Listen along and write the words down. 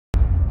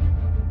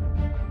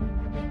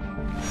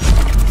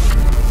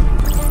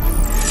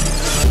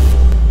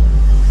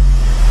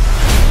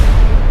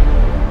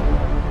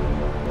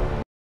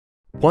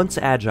Once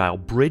Agile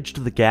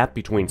bridged the gap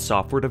between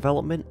software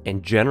development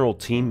and general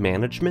team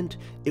management,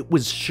 it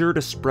was sure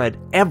to spread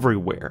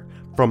everywhere,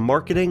 from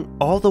marketing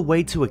all the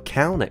way to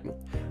accounting.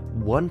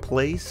 One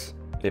place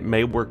it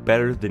may work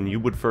better than you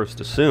would first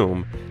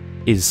assume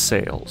is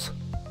sales.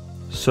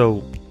 So,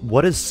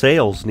 what does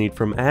sales need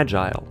from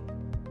Agile?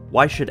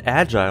 Why should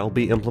Agile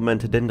be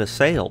implemented into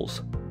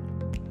sales?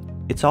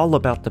 It's all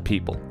about the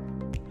people.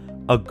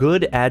 A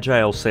good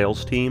Agile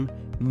sales team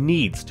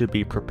needs to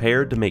be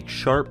prepared to make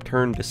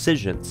sharp-turn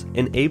decisions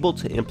and able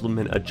to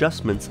implement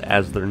adjustments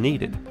as they're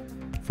needed,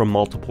 from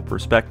multiple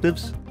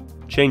perspectives,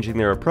 changing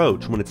their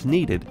approach when it's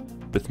needed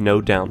with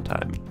no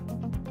downtime.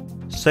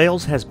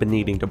 Sales has been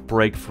needing to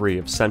break free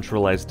of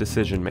centralized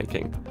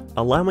decision-making,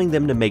 allowing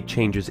them to make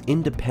changes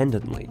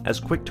independently as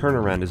quick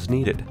turnaround is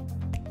needed.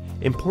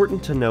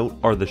 Important to note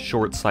are the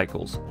short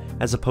cycles,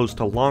 as opposed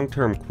to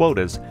long-term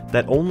quotas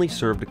that only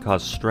serve to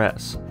cause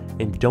stress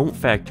and don't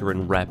factor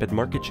in rapid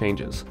market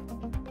changes.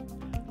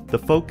 The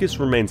focus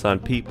remains on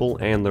people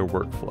and their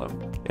workflow,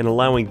 and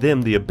allowing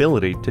them the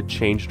ability to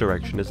change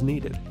direction as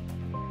needed.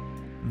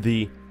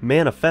 The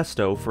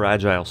Manifesto for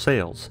Agile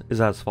sales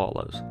is as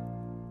follows: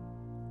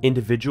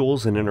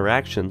 individuals and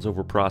interactions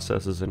over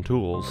processes and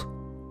tools,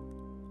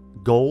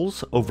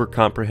 goals over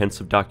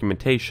comprehensive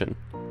documentation,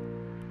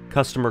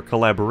 customer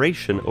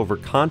collaboration over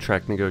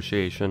contract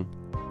negotiation,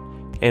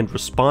 and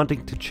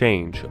responding to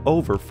change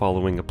over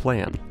following a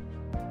plan.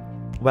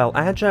 While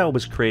Agile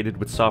was created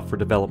with software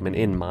development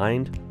in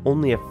mind,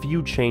 only a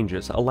few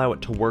changes allow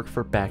it to work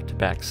for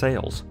back-to-back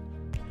sales.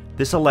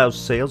 This allows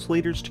sales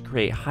leaders to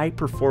create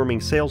high-performing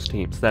sales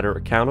teams that are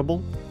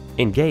accountable,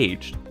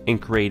 engaged,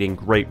 and creating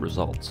great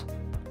results.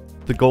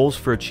 The goals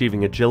for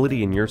achieving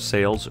agility in your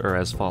sales are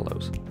as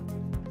follows.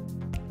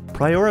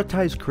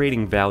 Prioritize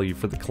creating value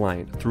for the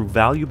client through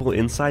valuable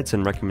insights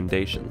and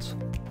recommendations.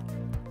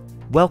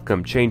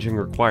 Welcome changing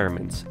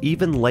requirements,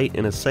 even late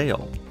in a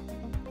sale.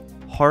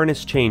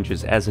 Harness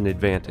changes as an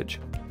advantage.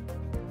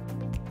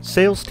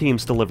 Sales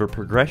teams deliver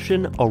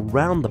progression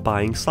around the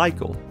buying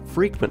cycle,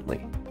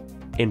 frequently,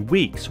 in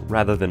weeks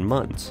rather than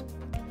months.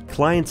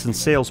 Clients and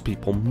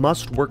salespeople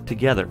must work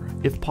together,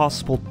 if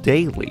possible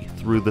daily,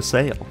 through the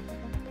sale.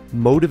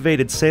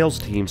 Motivated sales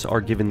teams are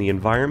given the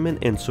environment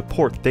and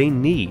support they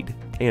need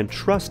and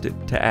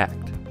trusted to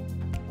act.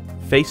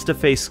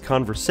 Face-to-face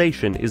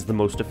conversation is the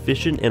most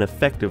efficient and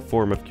effective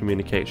form of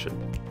communication.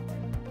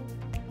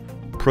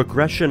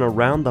 Progression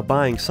around the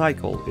buying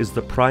cycle is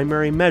the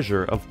primary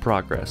measure of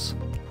progress.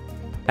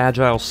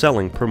 Agile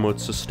selling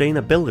promotes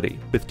sustainability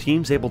with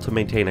teams able to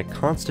maintain a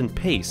constant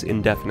pace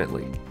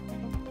indefinitely.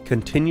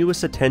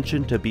 Continuous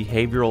attention to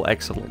behavioral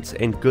excellence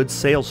and good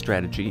sales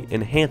strategy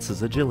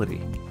enhances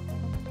agility.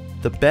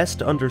 The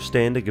best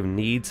understanding of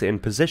needs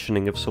and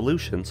positioning of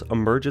solutions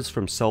emerges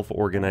from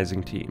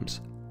self-organizing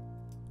teams.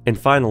 And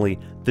finally,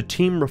 the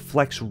team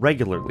reflects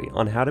regularly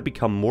on how to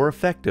become more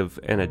effective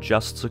and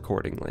adjusts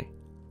accordingly.